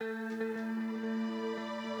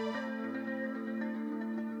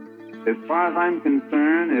As far as I'm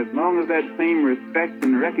concerned, as long as that same respect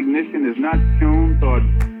and recognition is not shown toward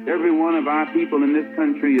every one of our people in this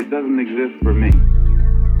country, it doesn't exist for me.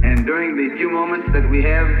 And during the few moments that we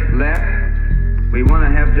have left, we want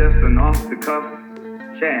to have just an off-the-cuff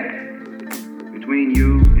chat between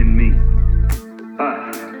you and me.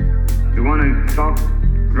 Us. We want to talk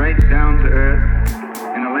right down to earth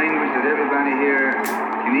in a language that everybody here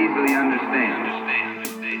can easily understand.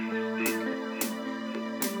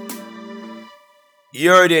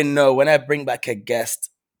 You already know when I bring back a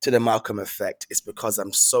guest to the Malcolm Effect, it's because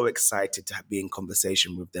I'm so excited to be in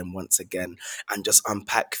conversation with them once again and just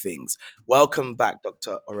unpack things. Welcome back,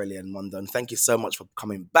 Dr. Aurelien Mondon. Thank you so much for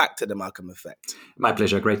coming back to the Malcolm Effect. My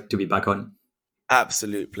pleasure. Great to be back on.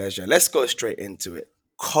 Absolute pleasure. Let's go straight into it.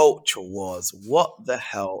 Culture wars. What the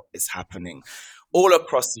hell is happening? All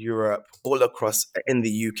across Europe, all across in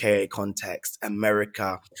the UK context,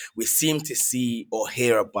 America, we seem to see or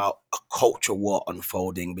hear about a culture war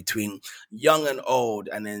unfolding between young and old,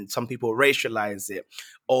 and then some people racialize it,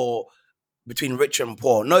 or between rich and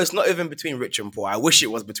poor. No, it's not even between rich and poor. I wish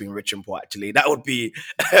it was between rich and poor, actually. That would be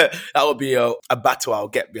a battle I'll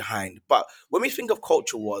get behind. But when we think of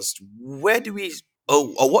culture wars, what do we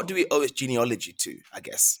owe its genealogy to, I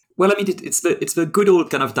guess? Well, I mean, it's the good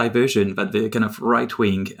old kind of diversion that the kind of right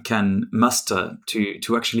wing can muster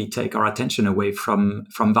to actually take our attention away from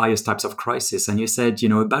various types of crisis. And you said,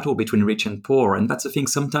 a battle between rich and poor. And that's the thing.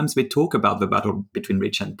 Sometimes we talk about the battle between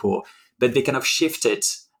rich and poor, but they kind of shift it.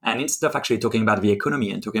 And instead of actually talking about the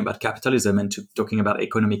economy and talking about capitalism and talking about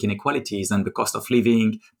economic inequalities and the cost of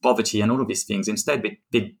living, poverty, and all of these things, instead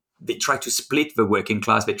they try to split the working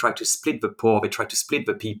class, they try to split the poor, they try to split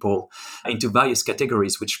the people into various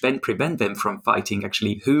categories, which then prevent them from fighting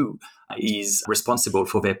actually who is responsible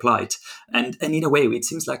for their plight. And in a way, it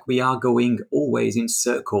seems like we are going always in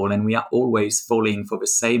circle and we are always falling for the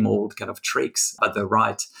same old kind of tricks that the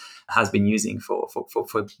right has been using for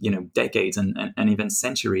decades and even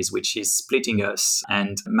centuries, which is splitting us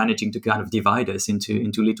and managing to kind of divide us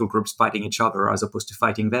into little groups fighting each other as opposed to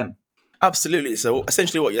fighting them. Absolutely. So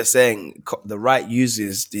essentially what you're saying, the right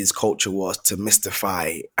uses these culture wars to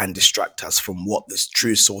mystify and distract us from what the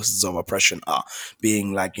true sources of oppression are,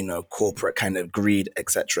 being like, corporate kind of greed,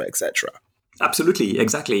 etc., etc. Absolutely,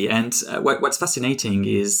 exactly. And what's fascinating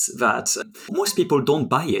is that most people don't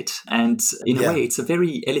buy it. And in a way, it's a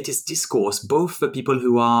very elitist discourse, both for people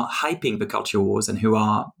who are hyping the culture wars and who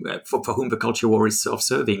are for whom the culture war is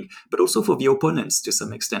self-serving, but also for the opponents to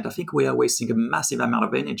some extent. I think we are wasting a massive amount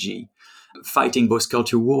of energy fighting those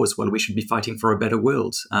culture wars while we should be fighting for a better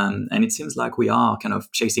world. And it seems like we are kind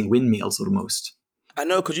of chasing windmills almost. I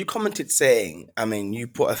know, because you commented saying, you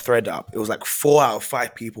put a thread up. It was like 4 out of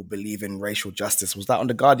 5 people believe in racial justice. Was that on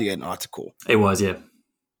the Guardian article? It was, yeah.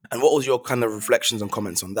 And what was your kind of reflections and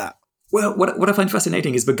comments on that? Well, what I find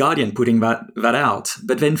fascinating is the Guardian putting that out,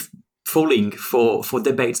 but then falling for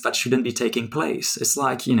debates that shouldn't be taking place. It's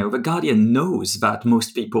like, the Guardian knows that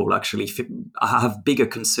most people actually have bigger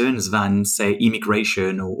concerns than, say,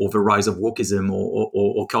 immigration or the rise of wokeism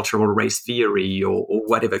or cultural race theory or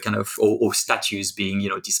whatever kind of, or statues being,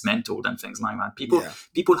 dismantled and things like that.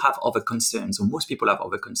 People have other concerns, or most people have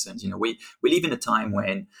other concerns. We live in a time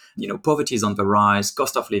when, poverty is on the rise,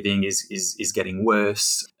 cost of living is getting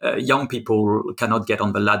worse. Young people cannot get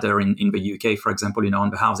on the ladder in the UK, for example, on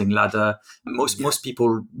the housing ladder. Most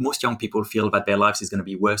young people feel that their lives is going to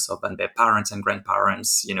be worse off than their parents and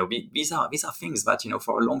grandparents. These are things that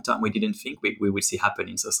for a long time we didn't think we would see happen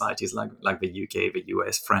in societies like the UK, the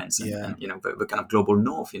US, France, and the kind of global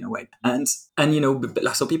north in a way. And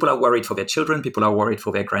so people are worried for their children, people are worried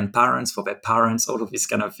for their grandparents, for their parents, all of these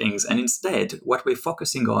kind of things. And instead, what we're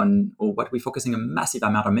focusing on, or what we're focusing a massive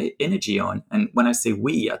amount of energy on, and when I say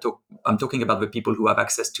we, I'm talking about the people who have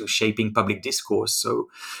access to shaping public discourse. So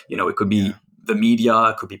it could be the media,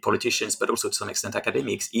 it could be politicians, but also to some extent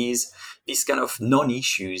academics, is these kind of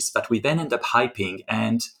non-issues that we then end up hyping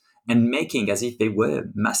and making as if they were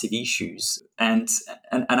massive issues. And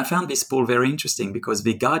I found this poll very interesting because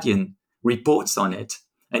The Guardian reports on it.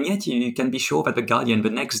 And yet you can be sure that The Guardian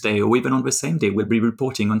the next day or even on the same day will be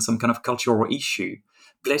reporting on some kind of cultural issue,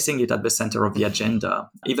 placing it at the center of the agenda,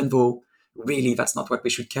 even though really that's not what we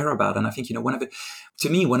should care about. And I think, one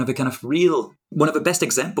of the best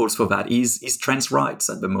examples for that is trans rights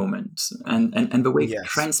at the moment, and the way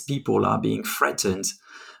trans people are being threatened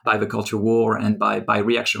by the culture war and by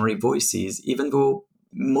reactionary voices, even though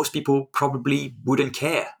most people probably wouldn't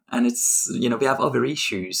care. And it's, they have other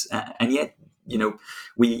issues. And yet,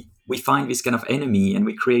 we find this kind of enemy and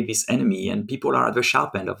we create this enemy, and people are at the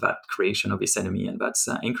sharp end of that creation of this enemy, and that's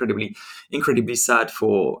incredibly sad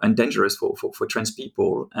for and dangerous for trans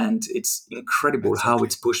people, and it's incredible how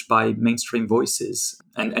it's pushed by mainstream voices,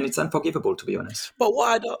 and it's unforgivable, to be honest. But what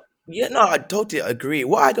I don't, yeah, no, I totally agree.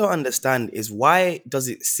 What I don't understand is why does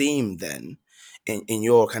it seem then, in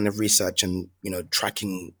your kind of research and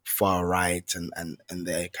tracking far right and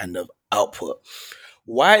their kind of output,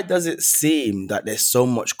 why does it seem that there's so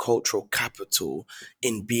much cultural capital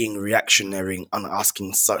in being reactionary and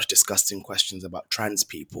asking such disgusting questions about trans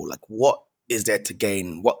people? Like, what is there to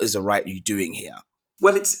gain? What is the right you doing here?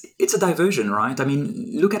 Well, it's a diversion, right? I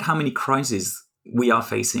mean, look at how many crises we are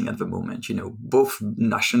facing at the moment, both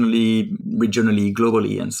nationally, regionally,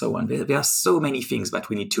 globally, and so on. There are so many things that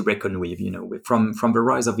we need to reckon with, from the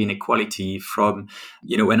rise of inequality, from,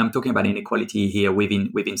 and I'm talking about inequality here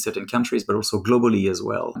within certain countries, but also globally as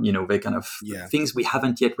well. The kind of things we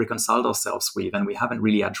haven't yet reconciled ourselves with, and we haven't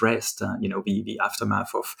really addressed, the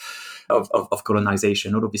aftermath of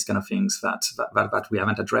colonization, all of these kind of things that we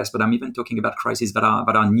haven't addressed. But I'm even talking about crises that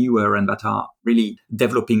are newer and that are really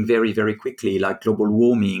developing very, very quickly, like global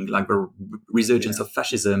warming, like the resurgence of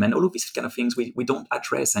fascism, and all of these kind of things we don't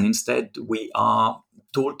address. And instead, we are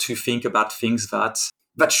told to think about things that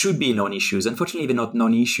should be non-issues. Unfortunately, they're not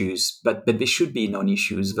non-issues, but they should be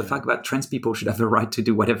non-issues. The fact that trans people should have the right to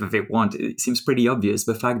do whatever they want, it seems pretty obvious.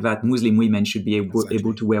 The fact that Muslim women should be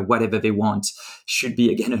able to wear whatever they want should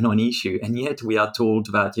be, again, a non-issue. And yet we are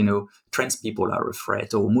told that, trans people are a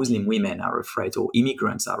threat, or Muslim women are a threat, or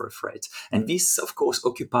immigrants are a threat. And this, of course,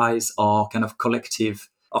 occupies our kind of collective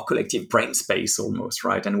brain space almost,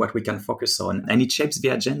 right? And what we can focus on. And it shapes the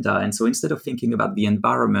agenda. And so instead of thinking about the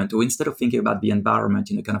environment, or instead of thinking about the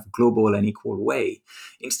environment in a kind of global and equal way,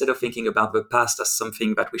 instead of thinking about the past as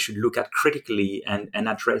something that we should look at critically and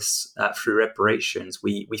address through reparations,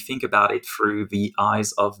 we think about it through the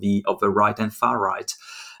eyes of the right and far right,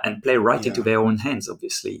 and play right into their own hands,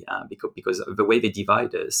 obviously, because the way they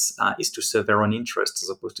divide us is to serve their own interests as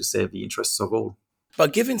opposed to serve the interests of all.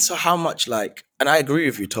 But given so how much, and I agree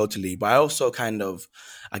with you totally, but I also kind of,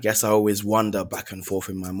 I guess I always wonder back and forth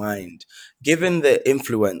in my mind, given the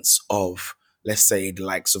influence of, let's say, the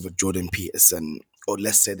likes of a Jordan Peterson, or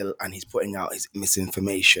let's say, and he's putting out his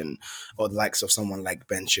misinformation, or the likes of someone like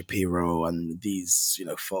Ben Shapiro and these,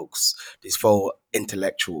 folks, these faux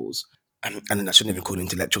intellectuals, and I shouldn't even call them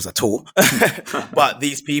intellectuals at all, but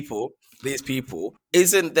these people,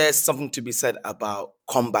 isn't there something to be said about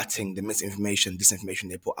combating the misinformation, disinformation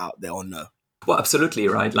they put out there or no? Well, absolutely,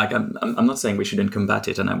 right. Like, I'm not saying we shouldn't combat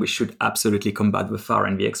it, and we should absolutely combat the far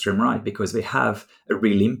and the extreme right, because they have a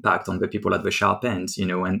real impact on the people at the sharp end,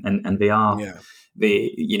 and they are... Yeah.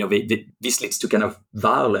 This leads to kind of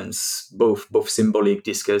violence, both symbolic,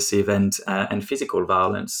 discursive, and physical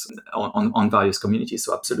violence on various communities.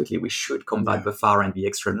 So absolutely, we should combat the far and the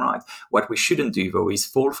extreme right. What we shouldn't do, though, is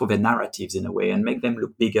fall for their narratives in a way and make them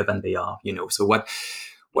look bigger than they are. So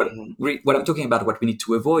what I'm talking about, what we need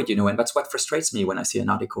to avoid, and that's what frustrates me when I see an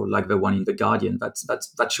article like the one in The Guardian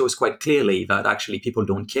that shows quite clearly that actually people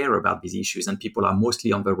don't care about these issues, and people are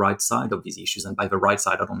mostly on the right side of these issues. And by the right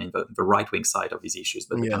side, I don't mean the right-wing side of these issues,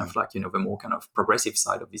 but the kind of the more kind of progressive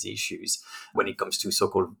side of these issues when it comes to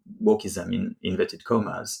so-called wokeism in inverted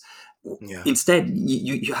commas. Yeah. Instead,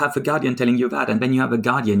 you have The Guardian telling you that, and then you have The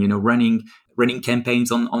Guardian, running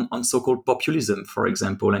campaigns on so-called populism, for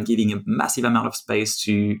example, and giving a massive amount of space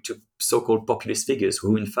to so-called populist figures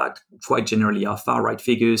who, in fact, quite generally are far-right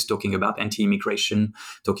figures, talking about anti-immigration,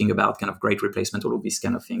 talking about kind of great replacement, all of these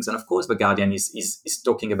kind of things. And of course, The Guardian is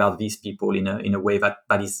talking about these people in a way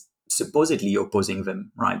that is supposedly opposing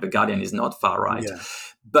them, right? The Guardian is not far right. Yeah.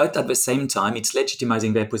 But at the same time, it's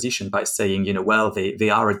legitimizing their position by saying, they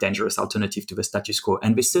are a dangerous alternative to the status quo.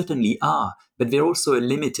 And they certainly are, but they're also a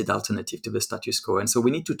limited alternative to the status quo. And so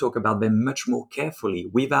we need to talk about them much more carefully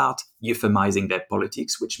without euphemizing their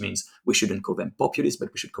politics, which means we shouldn't call them populist,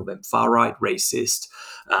 but we should call them far right, racist,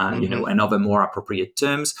 and other more appropriate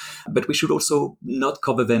terms. But we should also not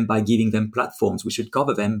cover them by giving them platforms. We should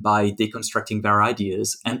cover them by deconstructing their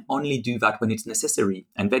ideas, and only do that when it's necessary.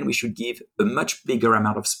 And then we should give a much bigger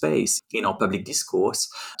amount of space in our public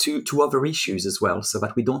discourse to other issues as well, so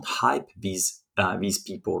that we don't hype these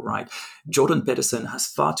people, right? Jordan Peterson has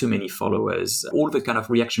far too many followers. All the kind of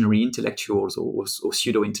reactionary intellectuals or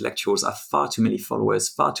pseudo-intellectuals have far too many followers,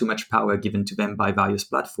 far too much power given to them by various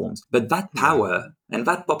platforms. But that power and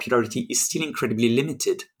that popularity is still incredibly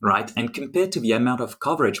limited, right? And compared to the amount of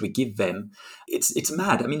coverage we give them, it's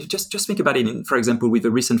mad. I mean, just think about it, for example, with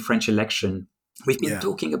the recent French election. We've been Yeah.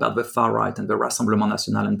 talking about the far right and the Rassemblement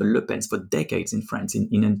National and the Le Pens for decades in France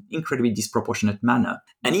in an incredibly disproportionate manner.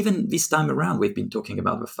 And even this time around, we've been talking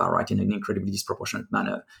about the far right in an incredibly disproportionate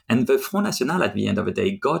manner. And the Front National, at the end of the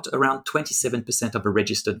day, got around 27% of the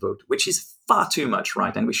registered vote, which is far too much,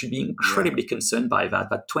 right? And we should be incredibly concerned by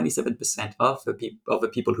that 27% of the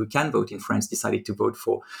people who can vote in France decided to vote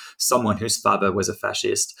for someone whose father was a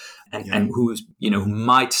fascist and who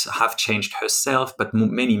might have changed herself, but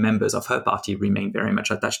many members of her party remain very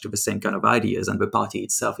much attached to the same kind of ideas, and the party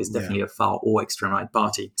itself is definitely a far or extreme right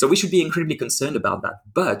party. So we should be incredibly concerned about that.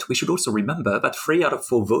 But we should also remember that 3 out of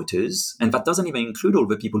 4 voters, and that doesn't even include all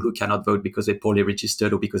the people who cannot vote because they're poorly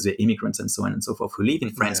registered or because they're immigrants and so on and so forth, who live in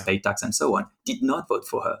France, pay tax and so on, did not vote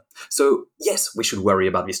for her. So yes, we should worry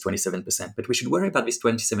about this 27%, but we should worry about this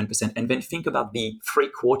 27% and then think about the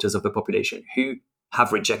 3/4 of the population who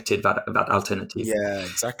have rejected that alternative. Yeah,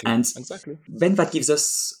 exactly. And then that gives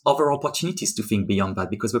us other opportunities to think beyond that,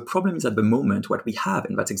 because the problem is at the moment what we have,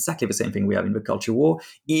 and that's exactly the same thing we have in the culture war,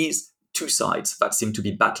 is 2 sides that seem to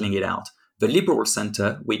be battling it out. The liberal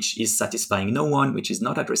center, which is satisfying no one, which is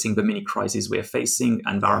not addressing the many crises we are facing,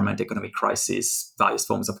 environment, economic crisis, various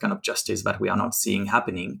forms of kind of justice that we are not seeing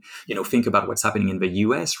happening. Think about what's happening in the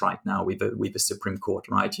US right now with the Supreme Court,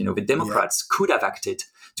 right? The Democrats could have acted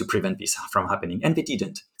to prevent this from happening, and they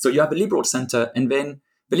didn't. So you have a liberal center, and then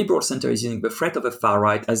the liberal center is using the threat of the far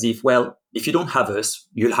right as if, well, if you don't have us,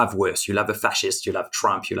 you'll have worse. You'll have a fascist, you'll have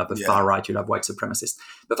Trump, you'll have the far right, you'll have white supremacists.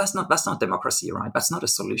 But that's not democracy, right? That's not a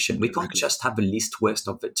solution. We can't just have the least worst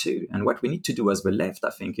of the two. And what we need to do as the left, I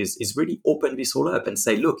think, is really open this all up and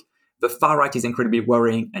say, look, the far right is incredibly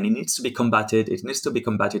worrying and it needs to be combated. It needs to be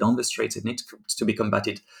combated on the streets. It needs to be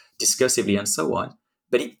combated discursively and so on.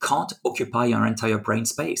 But it can't occupy our entire brain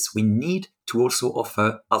space. We need to also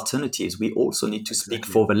offer alternatives. We also need to speak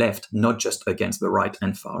for the left, not just against the right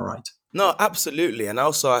and far right. No, absolutely. And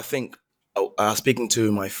also, I think I was speaking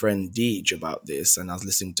to my friend Deej about this, and I was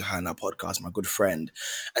listening to her in our podcast, my good friend,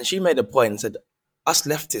 and she made a point and said, us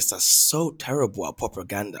leftists are so terrible at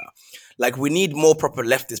propaganda. Like, we need more proper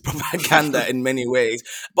leftist propaganda in many ways.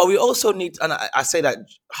 But we also need, and I say that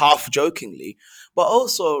half jokingly, but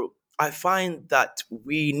also I find that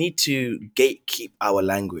we need to gatekeep our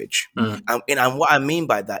language. And what I mean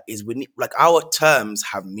by that is we need, like, our terms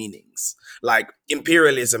have meanings. Like,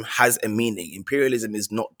 imperialism has a meaning. Imperialism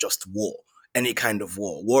is not just war, any kind of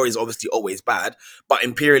war. War is obviously always bad, but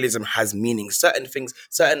imperialism has meaning. Certain things,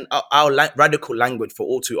 our radical language for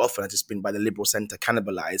all too often has just been by the liberal center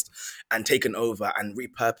cannibalized and taken over and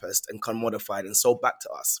repurposed and commodified and sold back to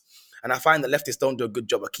us. And I find that leftists don't do a good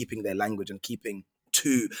job of keeping their language and keeping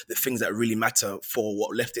to the things that really matter for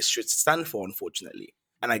what leftists should stand for, unfortunately.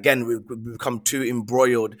 And again, we've become too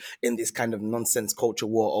embroiled in this kind of nonsense culture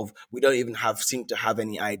war of we don't even seem to have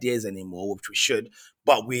any ideas anymore, which we should,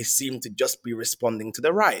 but we seem to just be responding to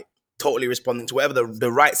the right, totally responding to whatever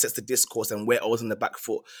the right sets the discourse, and we're always in the back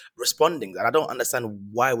foot responding. And I don't understand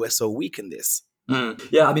why we're so weak in this.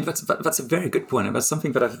 Yeah, I mean, that's a very good point. And that's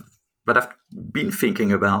something that I've been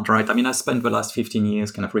thinking about, right? I mean, I spent the last 15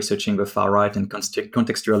 years kind of researching the far right and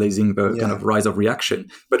contextualizing the kind of rise of reaction.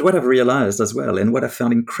 But what I've realized as well, and what I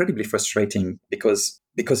found incredibly frustrating, because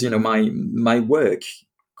my work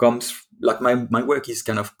comes, like my work is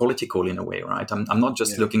kind of political in a way, right? I'm not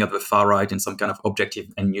just looking at the far right in some kind of objective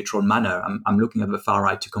and neutral manner. I'm looking at the far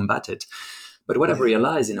right to combat it. But what I've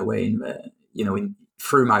realized in a way,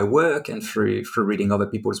 through my work and through reading other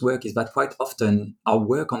people's work, is that quite often our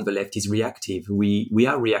work on the left is reactive. We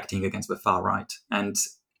are reacting against the far right, and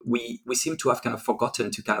we seem to have kind of forgotten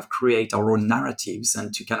to kind of create our own narratives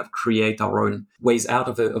and to kind of create our own ways out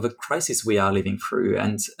of a crisis we are living through.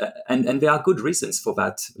 And there are good reasons for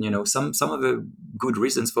that. Some of the good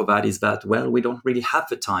reasons for that is that, well, we don't really have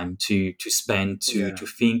the time to spend to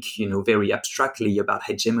think, very abstractly about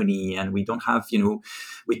hegemony. And we don't have,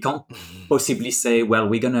 we can't possibly say, well,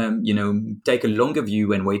 we're going to, take a longer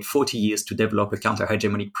view and wait 40 years to develop a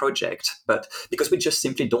counter-hegemonic project. But because we just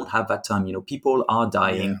simply don't have that time, people are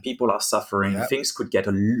dying. People are suffering. Things could get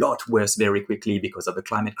a lot worse very quickly because of the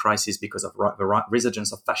climate crisis, because of the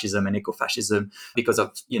resurgence of fascism and eco-fascism, because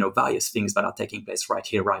of various things that are taking place right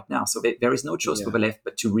here, right now. So there is no choice for the left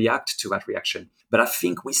but to react to that reaction. But I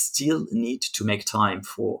think we still need to make time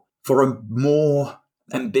for a more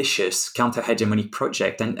ambitious counter-hegemonic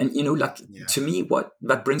project. And to me, what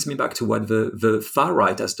that brings me back to what the far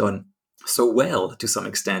right has done so well to some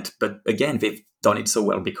extent, but again, they've done it so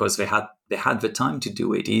well because they had the time to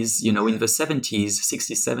do it, is, in the 60s,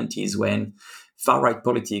 70s, when far-right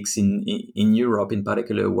politics in Europe in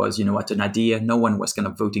particular was, at an idea. No one was kind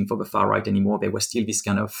of voting for the far-right anymore. There was still this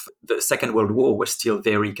kind of, the Second World War was still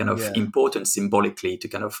very kind of important symbolically to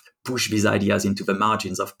kind of push these ideas into the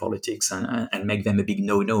margins of politics and make them a big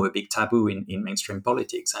no-no, a big taboo in mainstream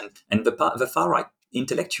politics. And the far-right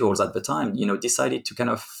intellectuals at the time, decided to kind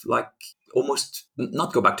of like almost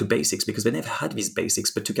not go back to basics because they never had these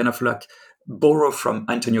basics, but to kind of like borrow from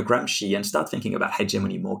Antonio Gramsci and start thinking about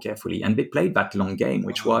hegemony more carefully. And they played that long game,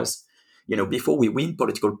 which was, before we win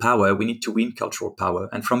political power, we need to win cultural power.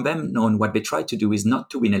 And from them on, what they tried to do is not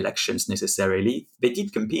to win elections necessarily. They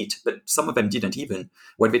did compete, but some of them didn't even.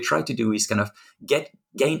 What they tried to do is kind of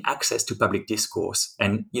gain access to public discourse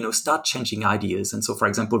and, start changing ideas. And so, for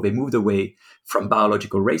example, they moved away from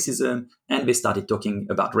biological racism and they started talking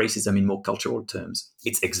about racism in more cultural terms.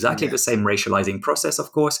 It's exactly the same racializing process,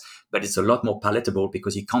 of course, but it's a lot more palatable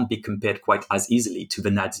because you can't be compared quite as easily to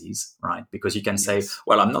the Nazis, right? Because you can say,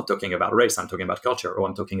 well, I'm not talking about race, I'm talking about culture, or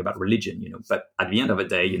I'm talking about religion, But at the end of the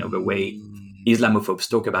day, the way Islamophobes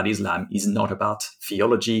talk about Islam is not about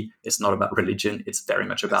theology, it's not about religion, it's very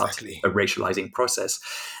much about a racializing process.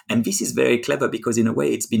 And this is very clever because in a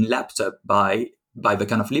way it's been lapped up by the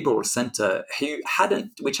kind of liberal center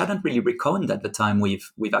which hadn't really reckoned at the time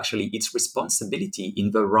with actually its responsibility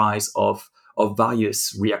in the rise of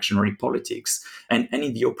various reactionary politics and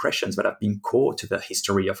in the oppressions that have been core to the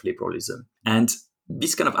history of liberalism. And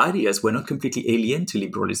these kind of ideas were not completely alien to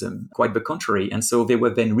liberalism, quite the contrary. And so they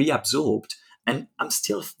were then reabsorbed. And I'm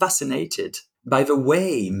still fascinated by the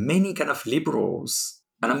way many kind of liberals,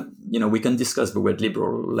 and we can discuss the word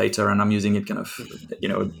liberal later, and I'm using it kind of,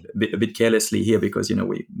 a bit carelessly here because,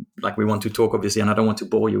 we want to talk obviously, and I don't want to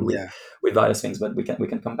bore you with various things, but we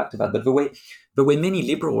can come back to that. But the way many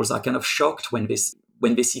liberals are kind of shocked when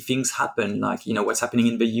they see things happen, like, what's happening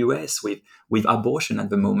in the US with abortion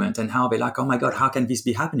at the moment, and how they're like, oh my God, how can this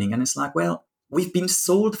be happening? And it's like, well, we've been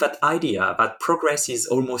sold that idea that progress is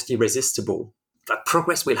almost irresistible, that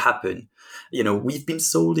progress will happen. We've been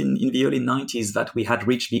sold in the early 90s that we had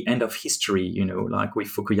reached the end of history, like with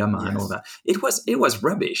Fukuyama and all that. It was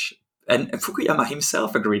rubbish. And Fukuyama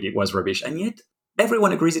himself agreed it was rubbish. And yet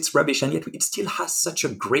everyone agrees it's rubbish. And yet it still has such a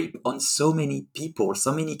grip on so many people,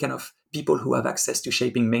 so many kind of people who have access to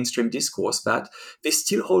shaping mainstream discourse, that they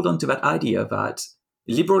still hold on to that idea that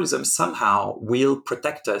liberalism somehow will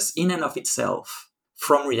protect us in and of itself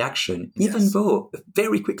from reaction, even though a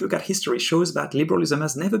very quick look at history shows that liberalism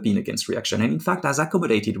has never been against reaction and in fact has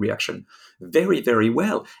accommodated reaction very, very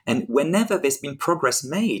well. And whenever there's been progress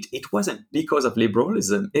made, it wasn't because of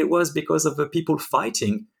liberalism, it was because of the people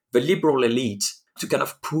fighting the liberal elite to kind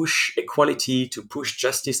of push equality, to push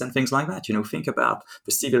justice and things like that. Think about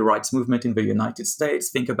the civil rights movement in the United States,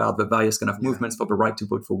 think about the various kind of movements for the right to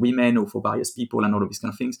vote for women or for various people and all of these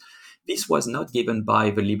kind of things. This was not given by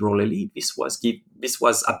the liberal elite. This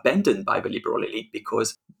was abandoned by the liberal elite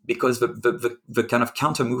because the kind of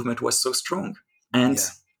counter movement was so strong. And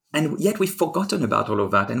yet we've forgotten about all of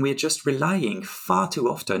that, and we're just relying far too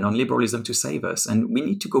often on liberalism to save us. And we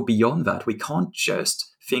need to go beyond that. We can't just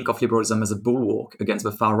think of liberalism as a bulwark against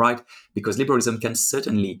the far right, because liberalism can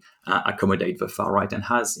certainly accommodate the far right and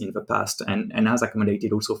has in the past, and has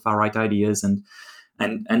accommodated also far right ideas and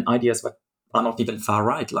ideas that are not even far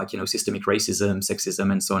right, like systemic racism,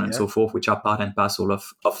 sexism, and so on and so forth, which are part and parcel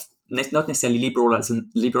of not necessarily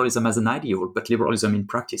liberalism as an ideal, but liberalism in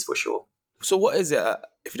practice for sure. So what is it,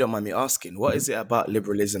 if you don't mind me asking, what is it about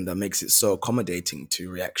liberalism that makes it so accommodating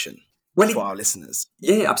to reaction for our listeners?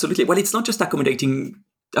 Yeah, absolutely. Well, it's not just accommodating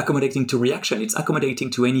to reaction, it's accommodating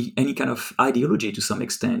to any kind of ideology to some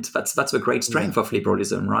extent. That's the great strength of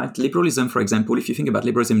liberalism, right? Liberalism, for example, if you think about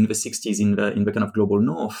liberalism in the 60s in the kind of global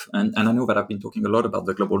north, and I know that I've been talking a lot about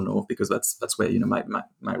the global north because that's where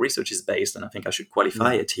my research is based, and I think I should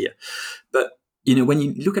qualify it here. But when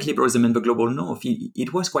you look at liberalism in the global north,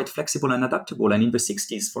 it was quite flexible and adaptable. And in the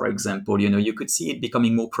 60s, for example, you could see it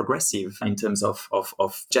becoming more progressive in terms of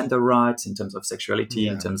gender rights, in terms of sexuality,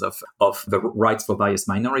 in terms of the rights for various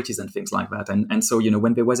minorities and things like that. And so,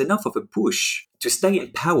 when there was enough of a push to stay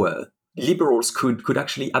in power, liberals could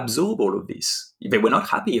actually absorb all of this. They were not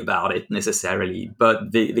happy about it necessarily,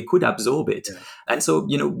 but they could absorb it. Yeah. And so,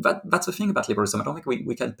 that's the thing about liberalism. I don't think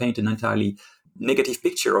we can paint an entirely negative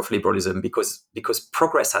picture of liberalism because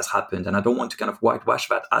progress has happened, and I don't want to kind of whitewash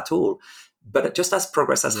that at all. But just as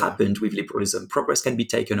progress has happened with liberalism, progress can be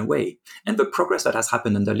taken away. And the progress that has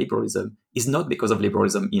happened under liberalism is not because of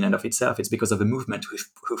liberalism in and of itself. It's because of a movement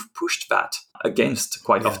who've pushed that against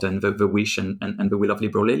quite often the wish and the will of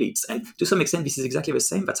liberal elites. And to some extent, this is exactly the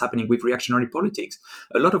same that's happening with reactionary politics.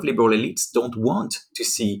 A lot of liberal elites don't want to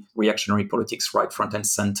see reactionary politics right front and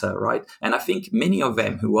center, right? And I think many of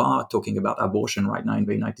them who are talking about abortion right now in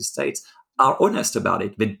the United States are honest about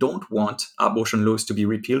it. They don't want abortion laws to be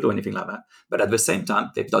repealed or anything like that. But at the same time,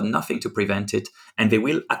 they've done nothing to prevent it. And they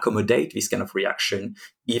will accommodate this kind of reaction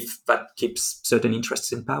if that keeps certain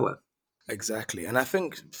interests in power. Exactly. And I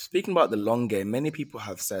think, speaking about the long game, many people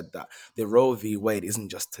have said that the Roe v. Wade isn't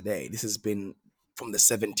just today. This has been from the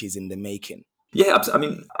 70s in the making. Yeah, I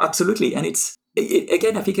mean, absolutely. And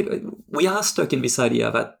again, I think we are stuck in this idea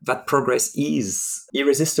that progress is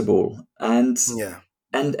irresistible. And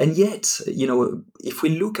yet, if we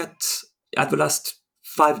look at the last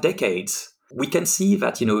 5 decades, we can see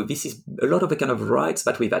that, this is a lot of the kind of rights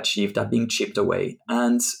that we've achieved are being chipped away.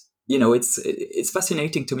 And, it's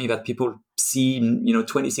fascinating to me that people see,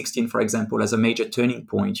 2016, for example, as a major turning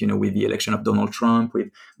point, with the election of Donald Trump,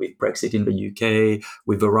 with Brexit in the UK,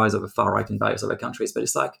 with the rise of the far right in various other countries. But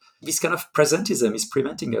it's like this kind of presentism is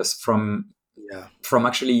preventing us from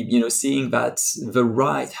actually, seeing that the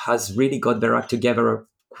right has really got their act together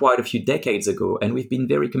quite a few decades ago, and we've been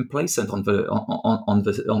very complacent on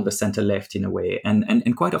the center left in a way,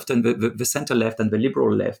 and quite often the center left and the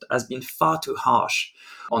liberal left has been far too harsh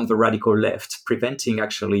on the radical left, preventing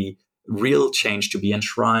actually real change to be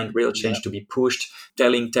enshrined, real change to be pushed,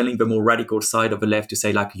 telling the more radical side of the left to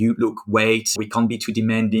say, like, you look, wait, we can't be too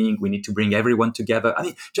demanding, we need to bring everyone together. I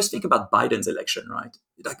mean, just think about Biden's election, right?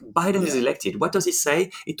 Like, Biden is elected. What does he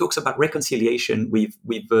say? He talks about reconciliation with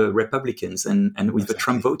the Republicans and with the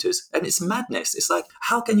Trump voters. And it's madness. It's like,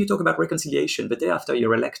 how can you talk about reconciliation the day after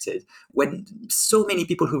you're elected when so many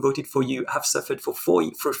people who voted for you have suffered for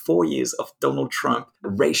 4 years of Donald Trump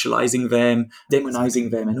racializing them,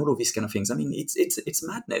 demonizing them, and all of these kind of things? I mean, it's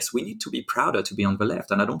madness. We need to be prouder to be on the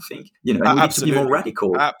left. And I don't think, and we need to be more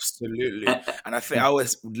radical. Absolutely. And I think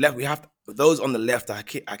we have those on the left. I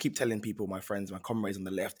keep telling people, my friends, my comrades on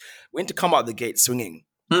the left, we need to come out the gate swinging.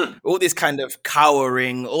 All this kind of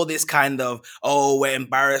cowering, all this kind of, we're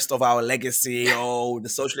embarrassed of our legacy, the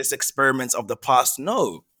socialist experiments of the past.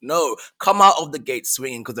 No, come out of the gate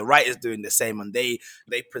swinging, because the right is doing the same, and they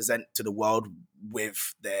present to the world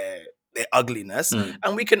with their ugliness,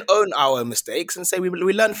 and we can own our mistakes and say we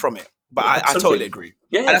learn from it. But I totally agree.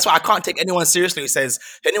 Yeah. And that's why I can't take anyone seriously who says,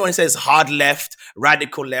 hard left,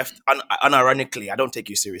 radical left, unironically, I don't take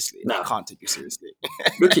you seriously. No. I can't take you seriously.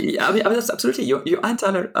 Look, I mean, that's absolutely, you're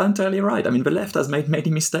entirely right. I mean, the left has made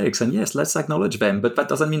many mistakes, and yes, let's acknowledge them, but that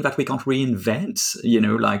doesn't mean that we can't reinvent,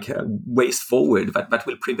 ways forward that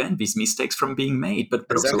will prevent these mistakes from being made. But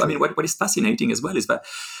exactly. Also, I mean, what is fascinating as well is that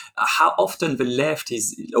how often the left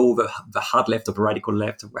is, the hard left or the radical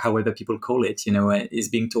left, however people call it, is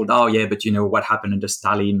being told, but what happened under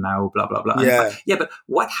Stalin, Mao, blah, blah, blah. Yeah. But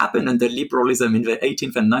what happened under liberalism in the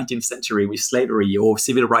 18th and 19th century with slavery or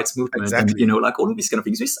civil rights movement? Exactly. And, all of these kind of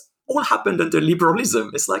things. This all happened under liberalism.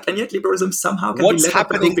 It's like, and yet liberalism somehow can what's be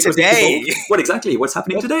happening today? What's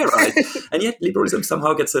happening today, right? And yet liberalism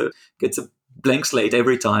somehow gets a blank slate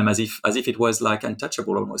every time, as if it was like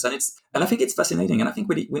untouchable almost. And I think it's fascinating. And I think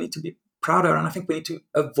we need to be prouder. And I think we need to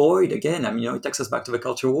avoid, again, it takes us back to the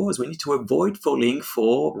culture wars. We need to avoid falling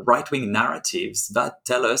for right-wing narratives that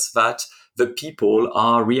tell us that the people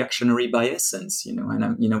are reactionary by essence,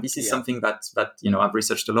 and this is something that I've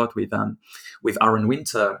researched a lot with Aaron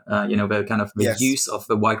Winter, the kind of the use of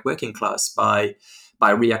the white working class by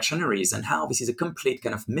reactionaries, and how this is a complete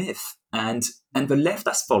kind of myth, and the left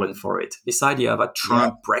has fallen for it. This idea that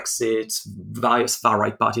Trump, Brexit, various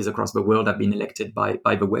far-right parties across the world have been elected by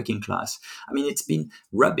the working class. I mean, it's been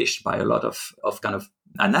rubbished by a lot of kind of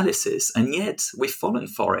analysis, and yet we've fallen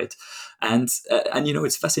for it. And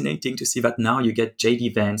it's fascinating to see that now you get J.D.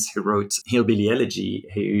 Vance, who wrote Hillbilly Elegy,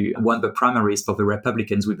 who won the primaries for the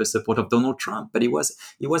Republicans with the support of Donald Trump, but he was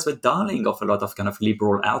the darling of a lot of kind of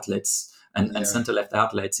liberal outlets and center-left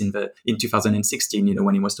outlets in 2016,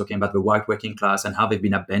 when he was talking about the white working class and how they've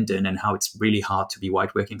been abandoned and how it's really hard to be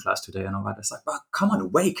white working class today and all that. It's like, well, come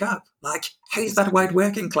on, wake up. Like, how is that white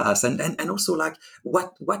working class? And also, like,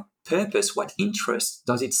 what purpose, what interest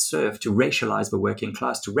does it serve to racialize the working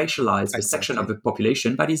class, to racialize the section of the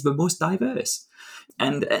population that is the most diverse?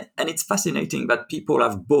 And it's fascinating that people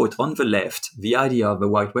have bought on the left the idea of the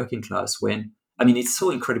white working class when, I mean, it's so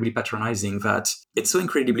incredibly patronizing that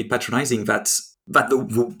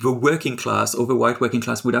the working class or the white working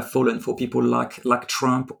class would have fallen for people like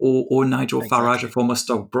Trump or Nigel Farage, a former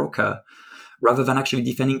stockbroker. rather than actually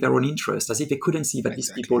defending their own interests, as if they couldn't see that these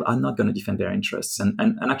Exactly. people are not going to defend their interests. And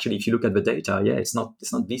actually, if you look at the data, yeah, it's not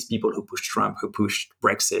these people who pushed Trump, who pushed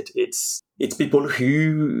Brexit. It's people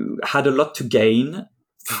who had a lot to gain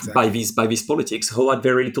by Exactly. these politics, who had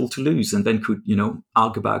very little to lose, and then could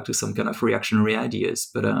argue back to some kind of reactionary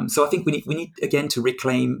ideas. But so I think we need again to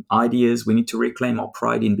reclaim ideas. We need to reclaim our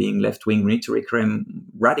pride in being left wing. We need to reclaim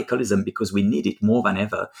radicalism because we need it more than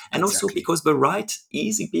ever, and also Exactly. because the right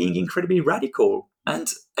is being incredibly radical. And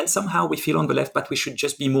somehow we feel on the left that we should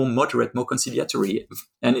just be more moderate, more conciliatory,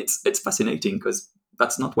 and it's fascinating because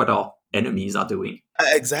that's not what our enemies are doing.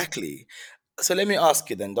 Exactly. So let me ask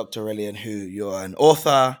you then, Dr. Aurelien, who you're an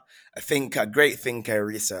author, a great thinker,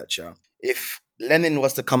 researcher. If Lenin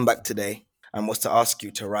was to come back today and was to ask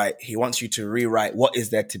you to write, he wants you to rewrite what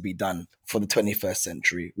is there to be done for the 21st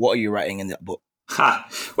century. What are you writing in that book? Ha!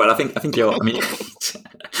 Well, I think your, I mean,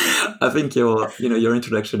 I think your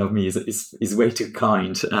introduction of me is way too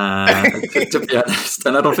kind, to be honest.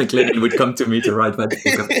 And I don't think Lenin would come to me to write that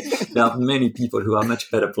book. There are many people who are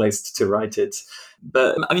much better placed to write it.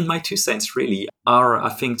 But I mean, my 2 cents really are, I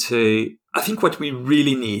think what we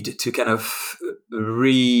really need to kind of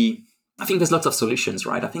I think there's lots of solutions,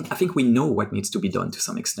 right? I think we know what needs to be done to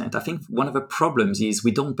some extent. I think one of the problems is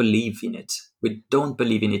we don't believe in it. We don't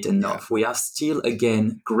believe in it enough. Yeah. We are still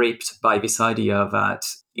again gripped by this idea that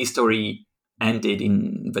history ended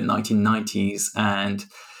in the 1990s and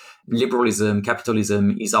liberalism,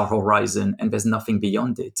 capitalism is our horizon and there's nothing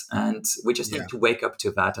beyond it. And we just Yeah. need to wake up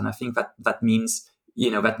to that. And I think that means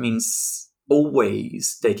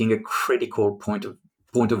always taking a critical point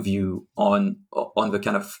of view on the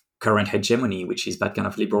kind of current hegemony, which is that kind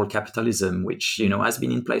of liberal capitalism, which has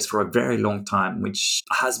been in place for a very long time, which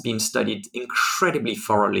has been studied incredibly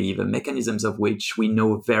thoroughly, the mechanisms of which we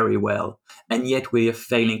know very well, and yet we are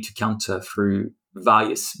failing to counter through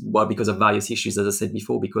because of various issues, as I said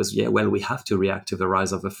before, because we have to react to the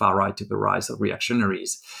rise of the far right, to the rise of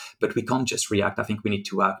reactionaries, but we can't just react. I think we need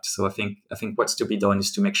to act. So I think what's to be done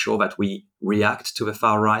is to make sure that we react to the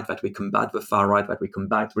far right, that we combat the far right, that we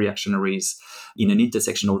combat reactionaries in an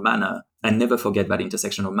intersectional manner, and never forget that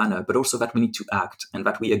intersectional manner, but also that we need to act, and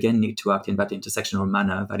that we again need to act in that intersectional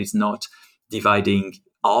manner that is not dividing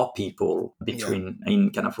our people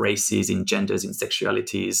in kind of races, in genders, in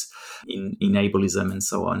sexualities, in ableism, and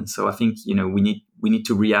so on. So I think we need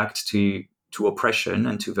to react to oppression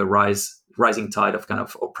and to the rising tide of kind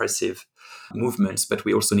of oppressive movements, but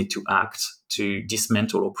we also need to act to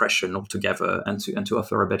dismantle oppression altogether and to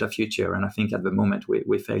offer a better future. And I think at the moment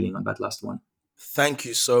we're failing on that last one. Thank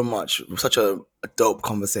you so much. Such a dope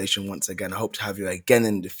conversation once again. I hope to have you again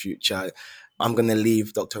in the future. I'm going to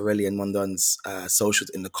leave Dr. Aurelien Mondon's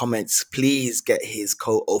socials in the comments. Please get his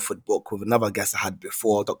co-authored book with another guest I had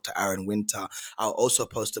before, Dr. Aaron Winter. I'll also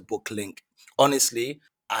post a book link. Honestly,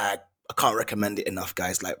 I can't recommend it enough,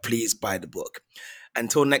 guys. Like, please buy the book.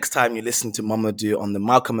 Until next time you listen to Mamadou on the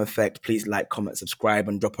Malcolm Effect, please like, comment, subscribe,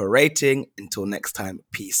 and drop a rating. Until next time,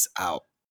 peace out.